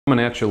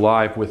Coming at you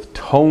live with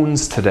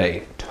tones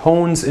today.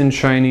 Tones in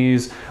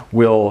Chinese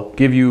will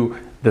give you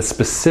the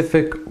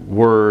specific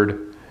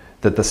word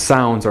that the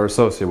sounds are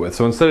associated with.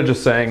 So instead of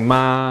just saying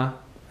ma,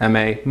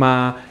 ma,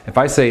 ma, if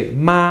I say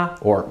ma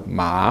or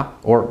ma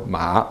or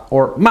ma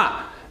or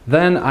ma,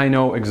 then I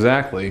know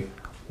exactly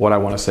what I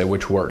want to say,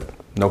 which word.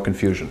 No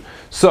confusion.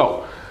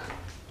 So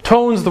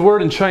tones, the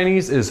word in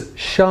Chinese is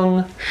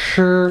sheng,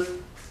 shi,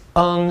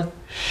 eng,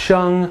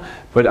 sheng,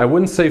 but I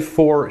wouldn't say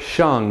four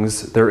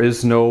shengs. There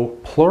is no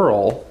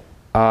plural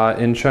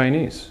in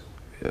Chinese.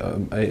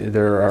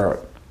 There are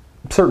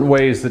certain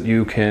ways that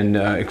you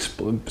can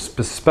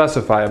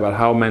specify about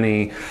how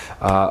many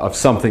of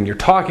something you're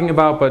talking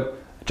about,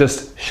 but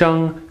just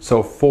sheng,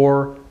 so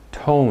four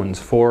tones,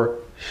 four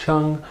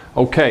sheng.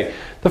 Okay,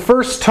 the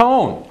first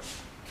tone.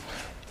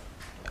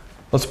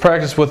 Let's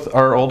practice with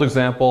our old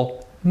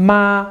example.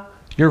 Ma,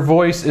 your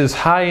voice is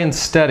high and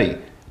steady,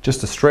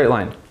 just a straight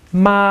line.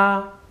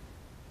 Ma,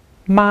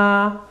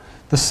 ma.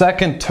 The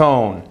second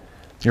tone,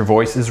 your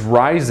voice is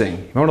rising.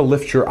 You want to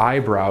lift your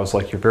eyebrows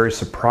like you're very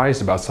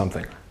surprised about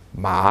something.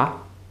 Ma,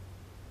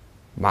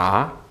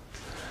 ma.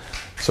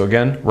 So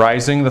again,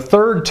 rising. The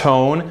third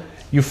tone,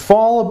 you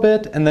fall a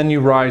bit and then you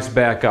rise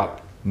back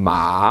up.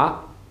 Ma,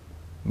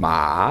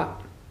 ma,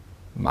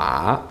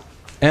 ma.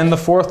 And the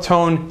fourth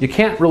tone, you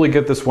can't really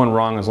get this one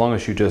wrong as long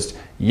as you just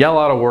yell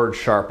out a word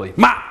sharply.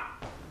 Ma,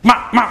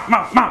 ma, ma,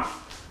 ma, ma,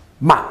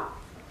 ma.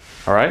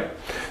 All right?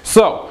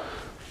 So,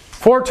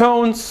 four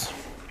tones.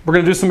 We're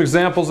going to do some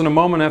examples in a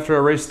moment after I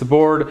erase the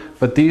board,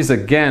 but these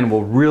again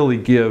will really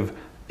give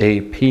a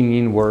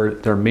pinyin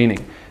word their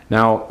meaning.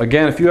 Now,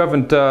 again, if you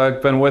haven't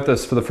been with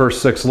us for the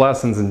first 6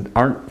 lessons and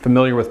aren't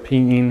familiar with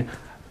pinyin,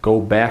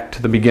 go back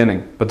to the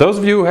beginning. But those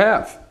of you who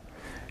have,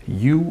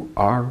 you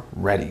are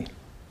ready.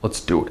 Let's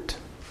do it.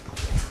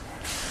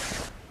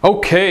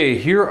 Okay,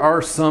 here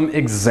are some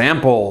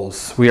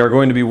examples. We are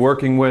going to be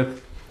working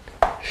with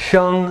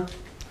sheng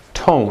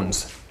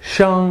tones.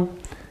 Sheng,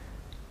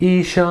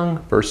 yi sheng,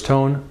 first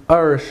tone,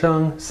 er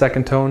sheng,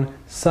 second tone,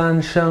 san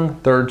sheng,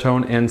 third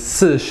tone, and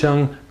si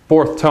sheng,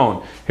 fourth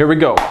tone. Here we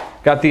go.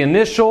 Got the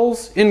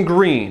initials in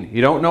green.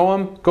 You don't know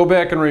them? Go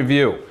back and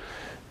review.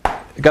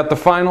 Got the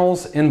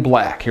finals in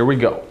black. Here we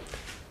go.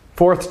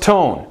 Fourth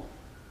tone,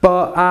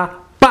 ba, a,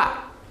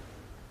 ba,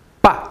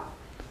 ba,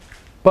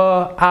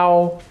 ba,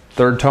 ow.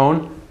 Third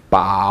tone,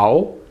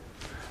 bao,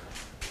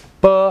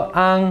 ba,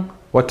 ang.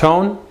 What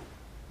tone?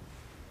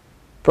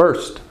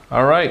 First.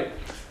 All right.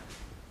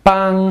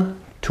 Bang,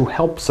 to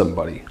help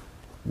somebody.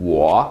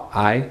 我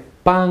I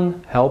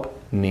bang, help.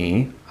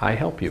 你 I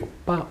help you.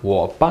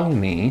 我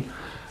帮你.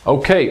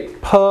 Okay.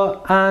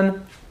 破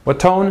案. What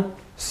tone?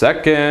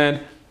 Second.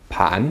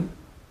 盘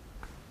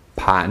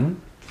盘.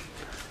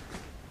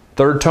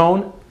 Third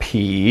tone.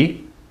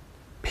 皮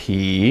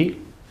皮.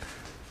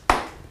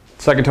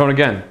 Second tone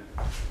again.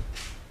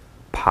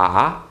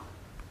 爬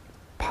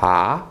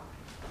爬.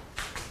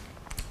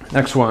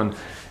 Next one.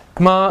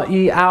 Ma,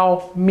 ee,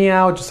 ow,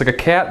 meow, just like a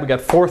cat. We got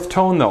fourth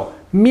tone though.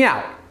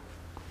 Meow,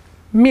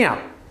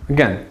 meow.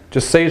 Again,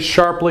 just say it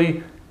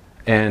sharply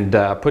and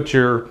put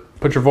your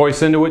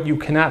voice into it. You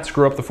cannot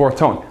screw up the fourth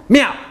tone.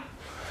 Meow.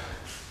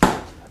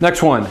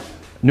 Next one,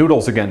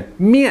 noodles again.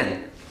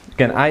 Mian.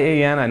 Again,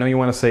 I-A-N. I know you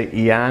want to say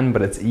ian,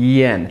 but it's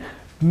yen.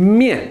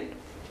 Mian.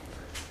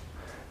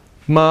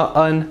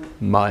 Ma-un,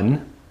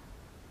 mun,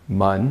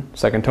 mun.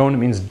 Second tone, it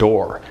means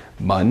door.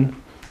 Mun.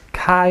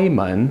 Kai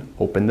mun,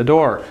 open the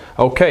door.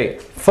 Okay,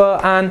 fe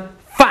an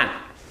fan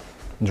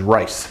is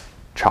rice.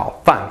 Chao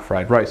fan,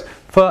 fried rice.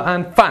 Fe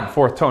an fan,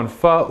 fourth tone.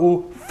 Fe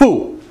u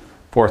fu,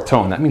 fourth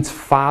tone. That means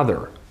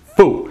father.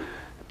 Fu.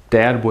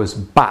 Dad was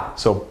ba.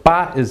 So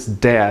ba is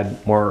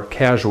dad, more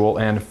casual,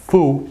 and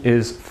fu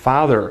is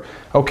father.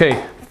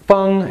 Okay,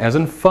 feng as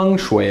in feng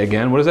shui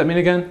again. What does that mean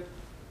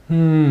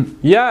again?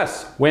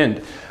 Yes, wind.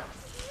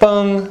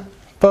 Feng,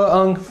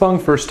 feung, feng,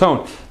 first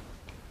tone.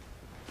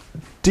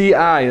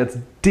 D-I, that's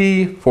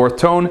D, fourth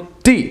tone,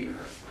 D.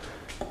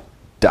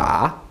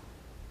 Da,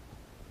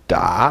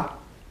 da.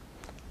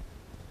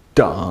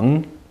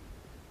 Dung,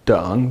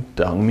 dung,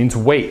 dung means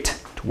wait,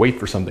 to wait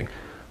for something.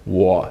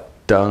 我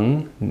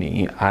等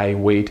你, I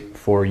wait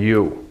for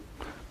you.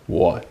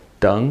 我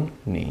等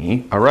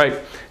你. All right,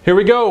 here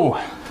we go.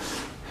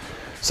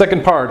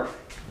 Second part.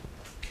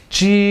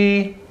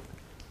 G,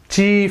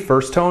 G,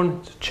 first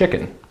tone,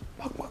 chicken.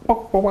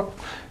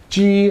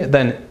 G,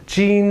 then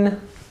Jean,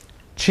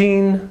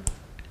 Jean,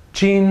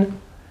 Jean,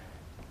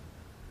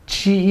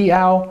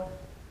 Jiao,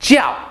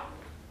 Jiao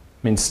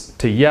means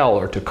to yell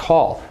or to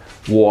call.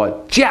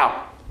 我叫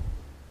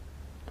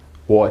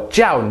我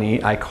叫你,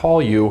 I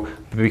call you.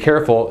 But be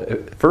careful,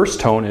 first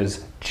tone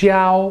is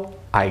教,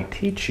 I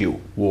teach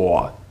you.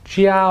 我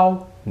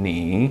教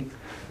你,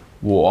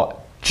 我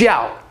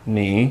教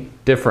你,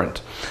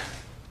 different.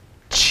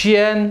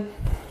 钱,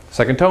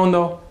 second tone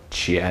though,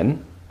 钱,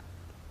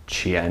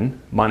 钱,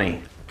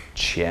 money,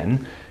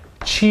 钱.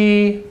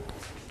 Qi,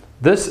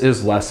 this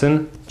is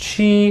lesson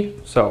qi.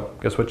 So,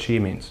 guess what qi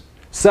means?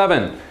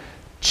 7.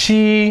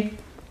 Qi,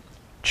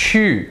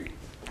 chu,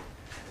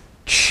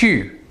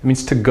 chu. It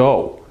means to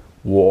go.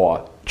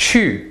 我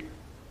去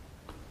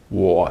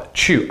我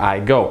去 I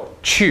go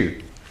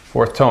去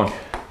fourth tone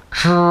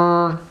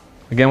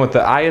again with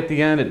the I at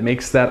the end it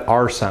makes that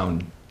R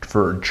sound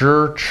for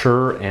zh,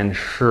 chur, and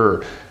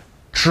shur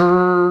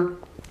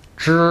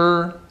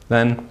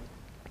then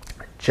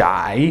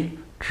jai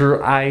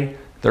zhi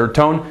third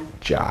tone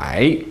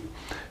jai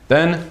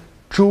then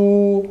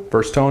zhu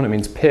first tone it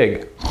means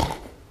pig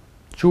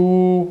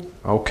zhu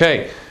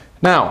okay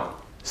now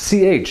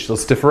ch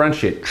let's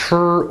differentiate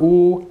chur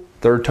u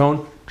third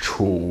tone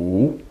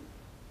chu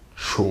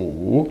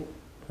chu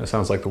that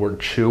sounds like the word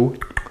chew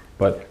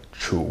but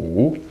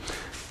chu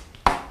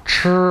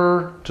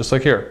chur just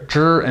like here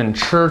zhi and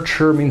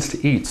chur means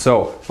to eat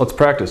so let's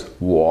practice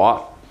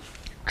我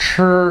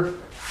吃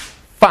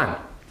饭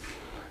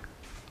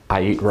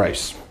I eat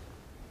rice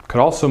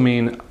could also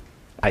mean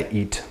I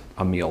eat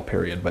a meal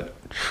period but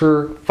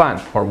吃饭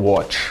or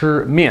我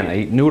吃面 I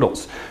eat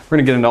noodles we're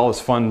gonna get into all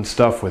this fun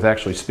stuff with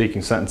actually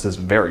speaking sentences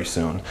very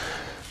soon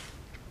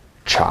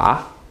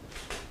cha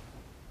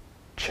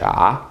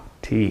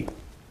tea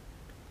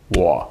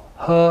我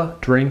喝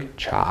drink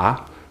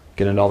茶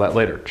get into all that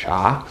later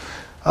茶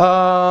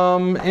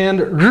and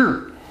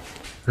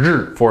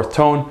日 fourth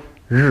tone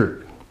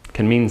日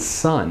can mean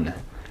sun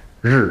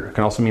日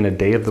can also mean a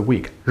day of the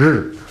week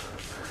日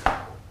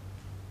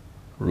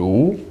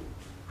如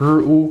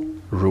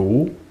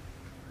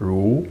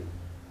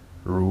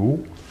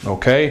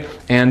okay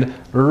and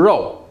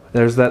肉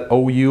there's that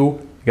ou you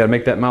gotta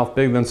make that mouth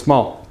big then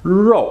small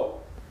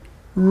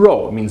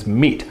肉 it means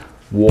meat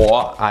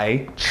我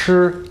I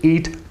吃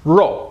eat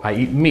肉 I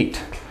eat meat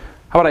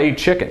how about I eat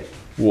chicken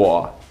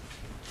我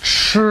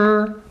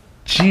吃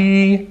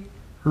鸡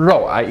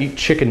肉 I eat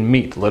chicken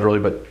meat literally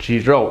but 鸡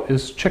肉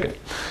is chicken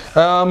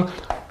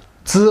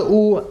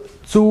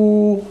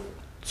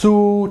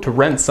租 to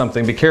rent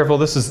something be careful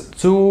this is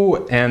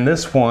租 and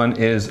this one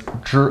is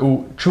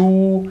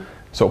租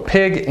so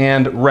pig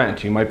and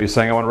rent you might be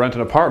saying I want to rent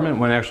an apartment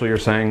when actually you're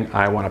saying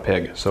I want a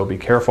pig so be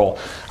careful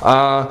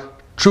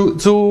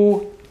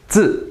租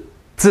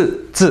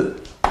zi.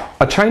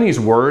 A Chinese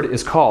word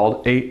is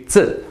called a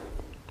zi.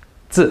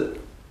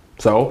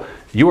 So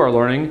you are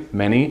learning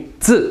many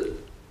zi.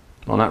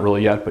 Well, not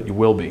really yet, but you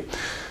will be.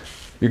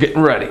 You're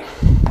getting ready.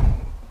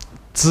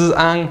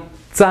 Ziang,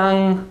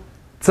 zang,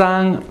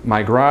 zang.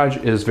 My garage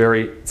is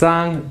very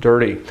zang,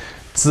 dirty.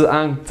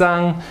 Ziang,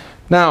 zang.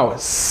 Now,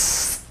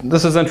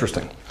 this is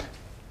interesting.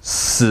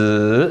 Si,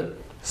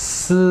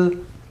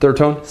 third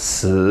tone,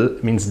 si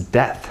means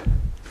death.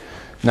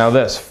 Now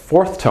this,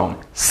 fourth tone,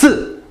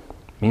 si,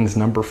 means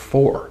number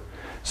 4.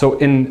 So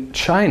in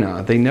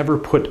China, they never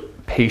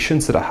put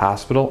patients at a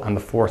hospital on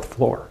the 4th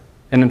floor.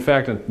 And in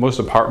fact, in most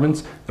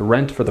apartments, the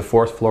rent for the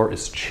 4th floor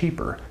is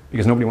cheaper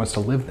because nobody wants to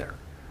live there.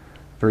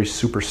 Very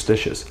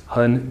superstitious.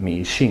 很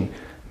迷信.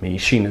 迷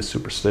信 is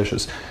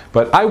superstitious.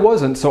 But I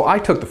wasn't, so I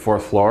took the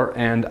 4th floor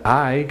and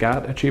I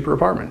got a cheaper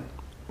apartment.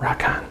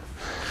 Rock on.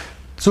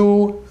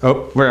 租,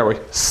 oh, where are we?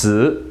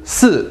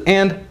 四,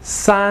 and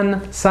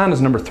san. San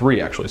is number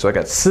 3 actually. So I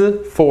got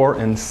四, 4,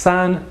 and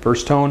san,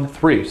 first tone,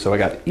 3. So I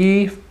got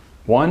e,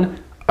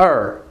 1,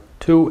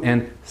 2,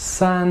 and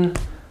san,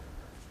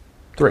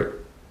 3.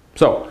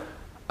 So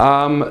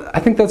I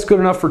think that's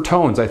good enough for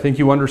tones. I think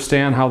you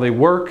understand how they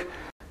work.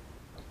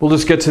 We'll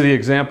just get to the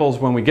examples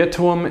when we get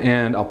to them,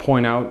 and I'll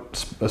point out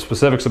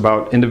specifics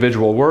about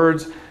individual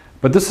words.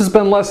 But this has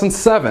been lesson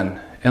 7.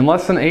 In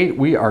lesson 8,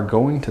 we are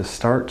going to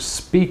start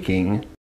speaking